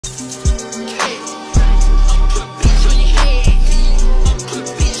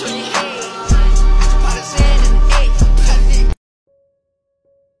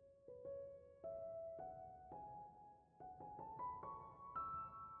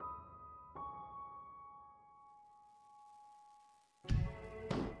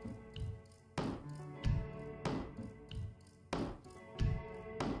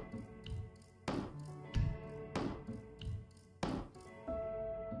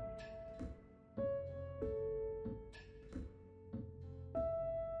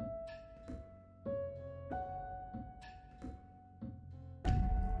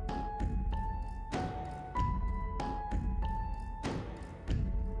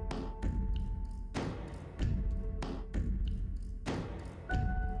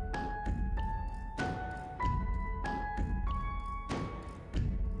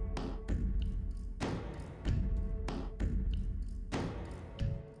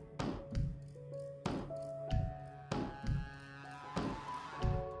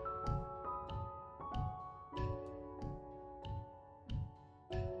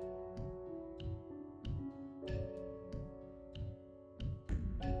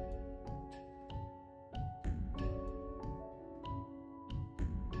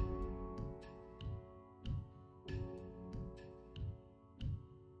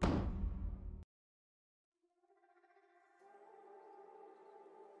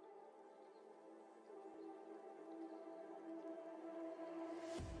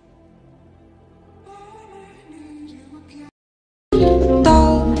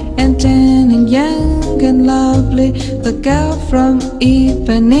looking lovely. The girl from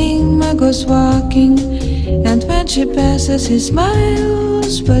Ipanema goes walking, and when she passes he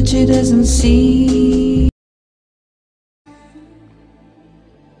smiles, but she doesn't see.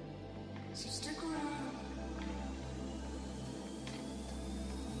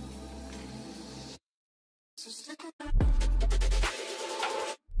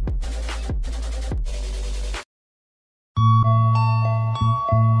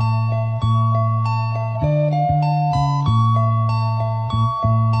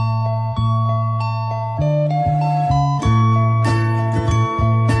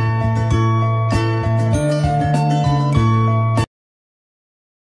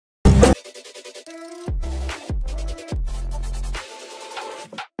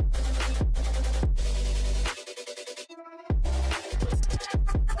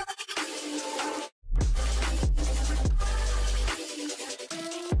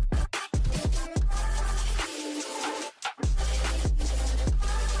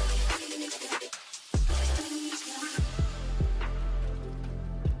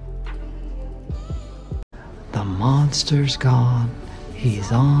 The monster's gone,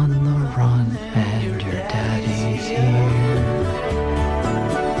 he's on the run, and your daddy's here.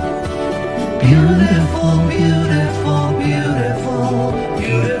 Beautiful, beautiful, beautiful,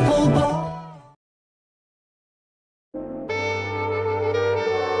 beautiful boy.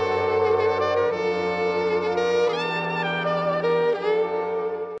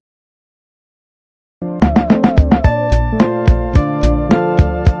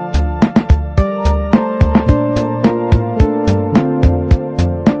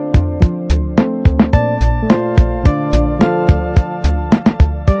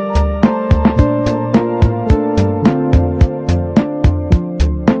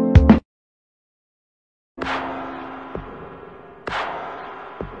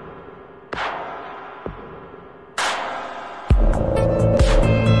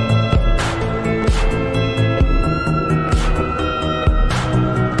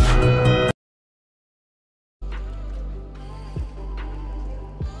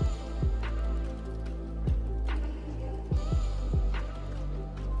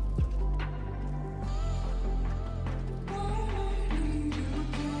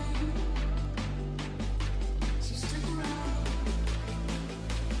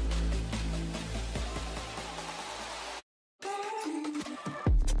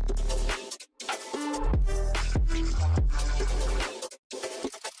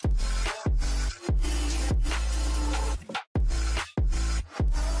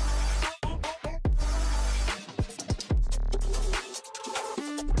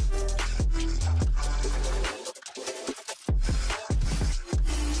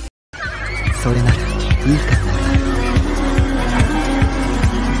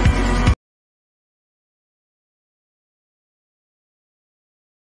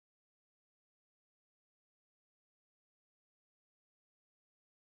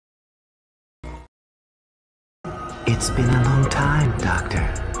 It's been a long time, Doctor.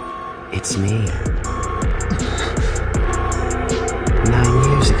 It's me. 9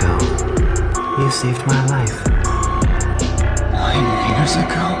 years ago, you saved my life. 9 years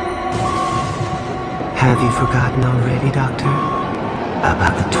ago? Have you forgotten already, Doctor?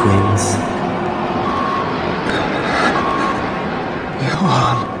 About the twins?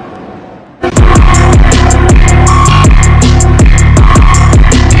 Johan.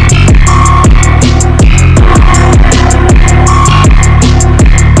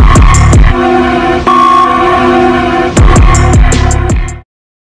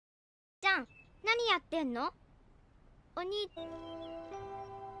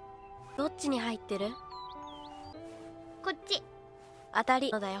どっちに入ってる？こっち。当た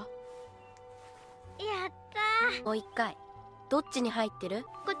りのだよ。やったー。もう一回。どっちに入ってる？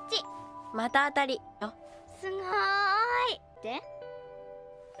こっち。また当たりよ。すごーい。で？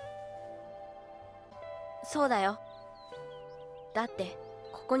そうだよ。だって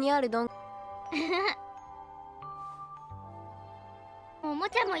ここにあるどんおも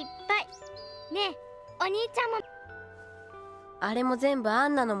ちゃもいっぱい。ねえ、お兄ちゃんも。あれも全部ア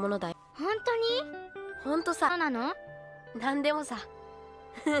ンナのものだよ。本当に？本当さ。そうなの？なんでもさ。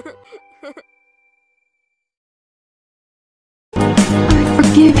I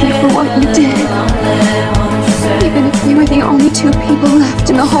forgive you for what you did. Even if we were the only two people left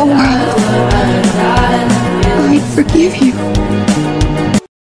in the whole world, I'd forgive you.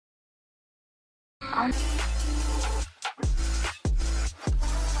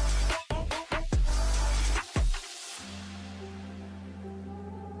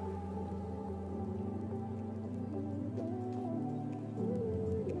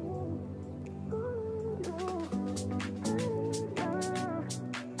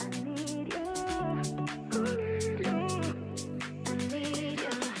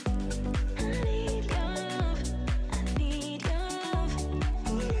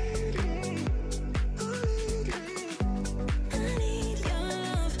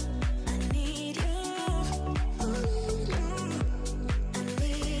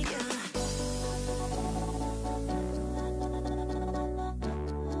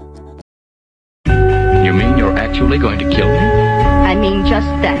 You mean you're actually going to kill me? I mean just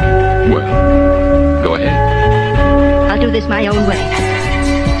that. Well, go ahead. I'll do this my own way.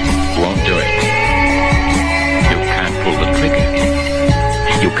 Won't do it. You can't pull the trigger.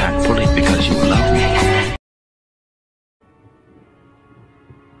 You can't pull it because you love me.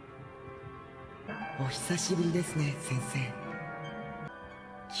 お久しぶりですね、先生。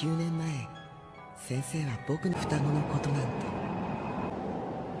9年前、先生は僕の双子のことなん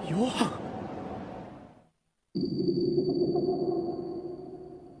て。ヨハン。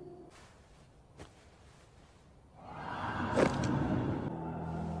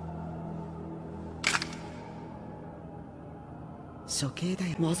処刑だ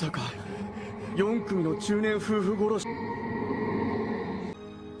よ。まさか4組の中年夫婦殺し。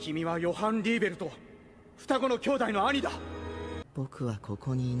君はヨハン・リーベルト、双子の兄弟の兄だ。僕はこ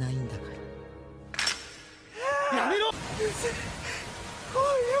こにいないんだから。やめろ。おい、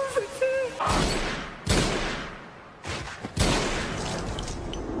先生。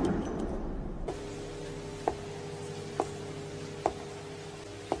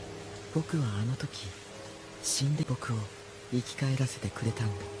僕はあの時死んで僕を生き返らせてくれたん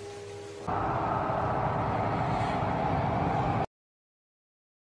だ。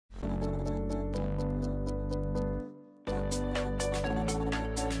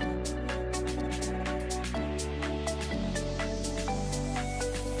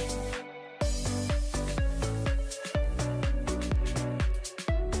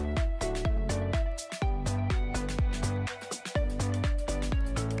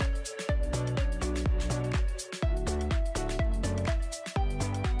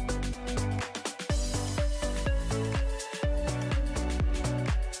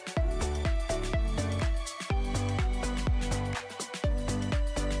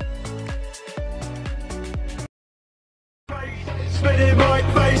Spinning my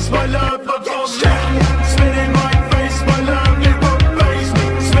face, my love, love on me. Spinning my face, my love, it won't face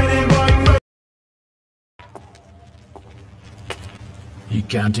me. Spinning my face. He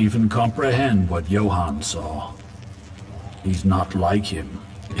can't even comprehend what Johan saw. He's not like him.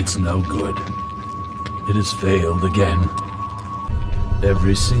 It's no good. It has failed again.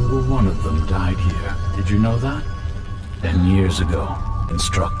 Every single one of them died here. Did you know that? 10 years ago,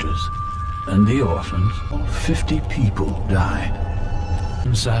 instructors and the orphans, 50 people died.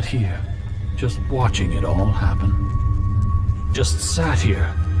 And sat here, just watching it all happen. Just sat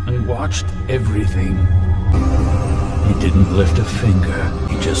here and watched everything. He didn't lift a finger,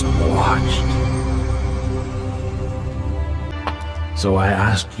 he just watched. So I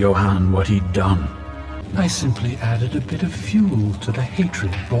asked Johan what he'd done. I simply added a bit of fuel to the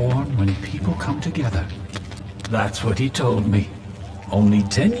hatred born when people come together. That's what he told me. Only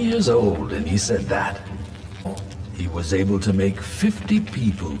 10 years old, and he said that. He was able to make 50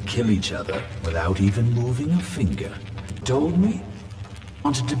 people kill each other without even moving a finger. He told me he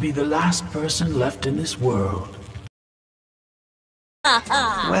wanted to be the last person left in this world.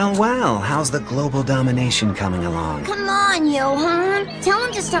 Well, how's the global domination coming along? Come on, Johan. Tell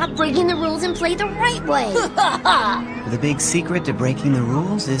him to stop breaking the rules and play the right way. The big secret to breaking the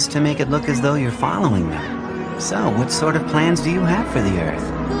rules is to make it look as though you're following them. So, what sort of plans do you have for the Earth?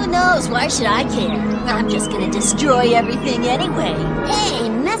 Who knows? Why should I care? I'm just gonna destroy everything anyway. Hey,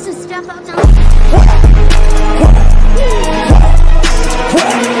 mess with stuff outside.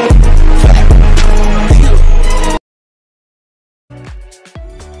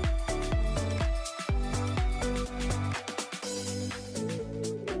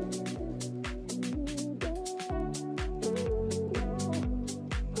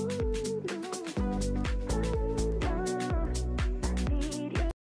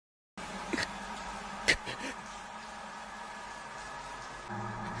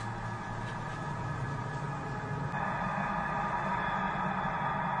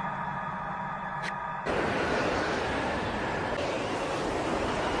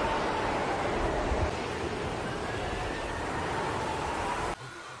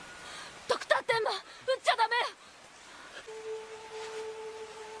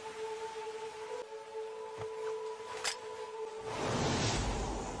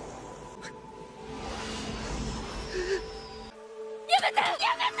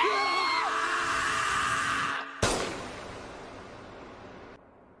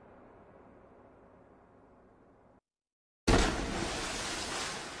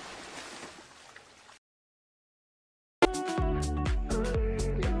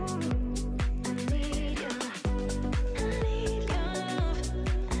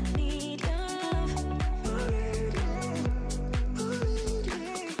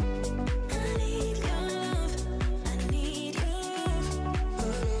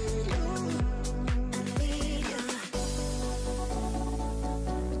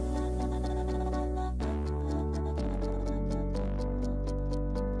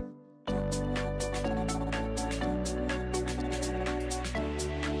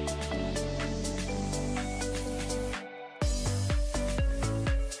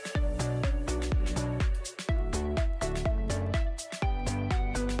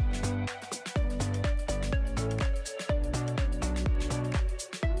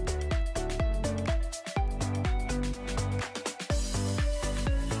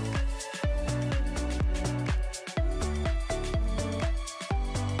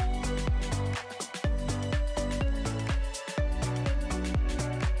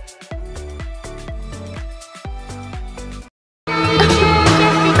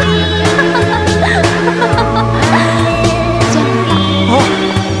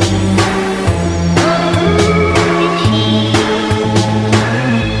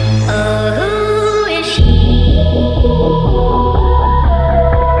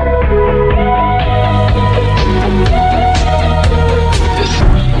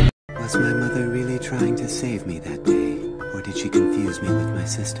 Was my mother really trying to save me that day? Or did she confuse me with my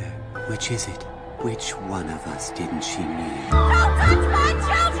sister? Which is it? Which one of us didn't she need? Don't touch my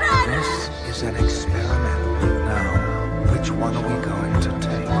children! This is an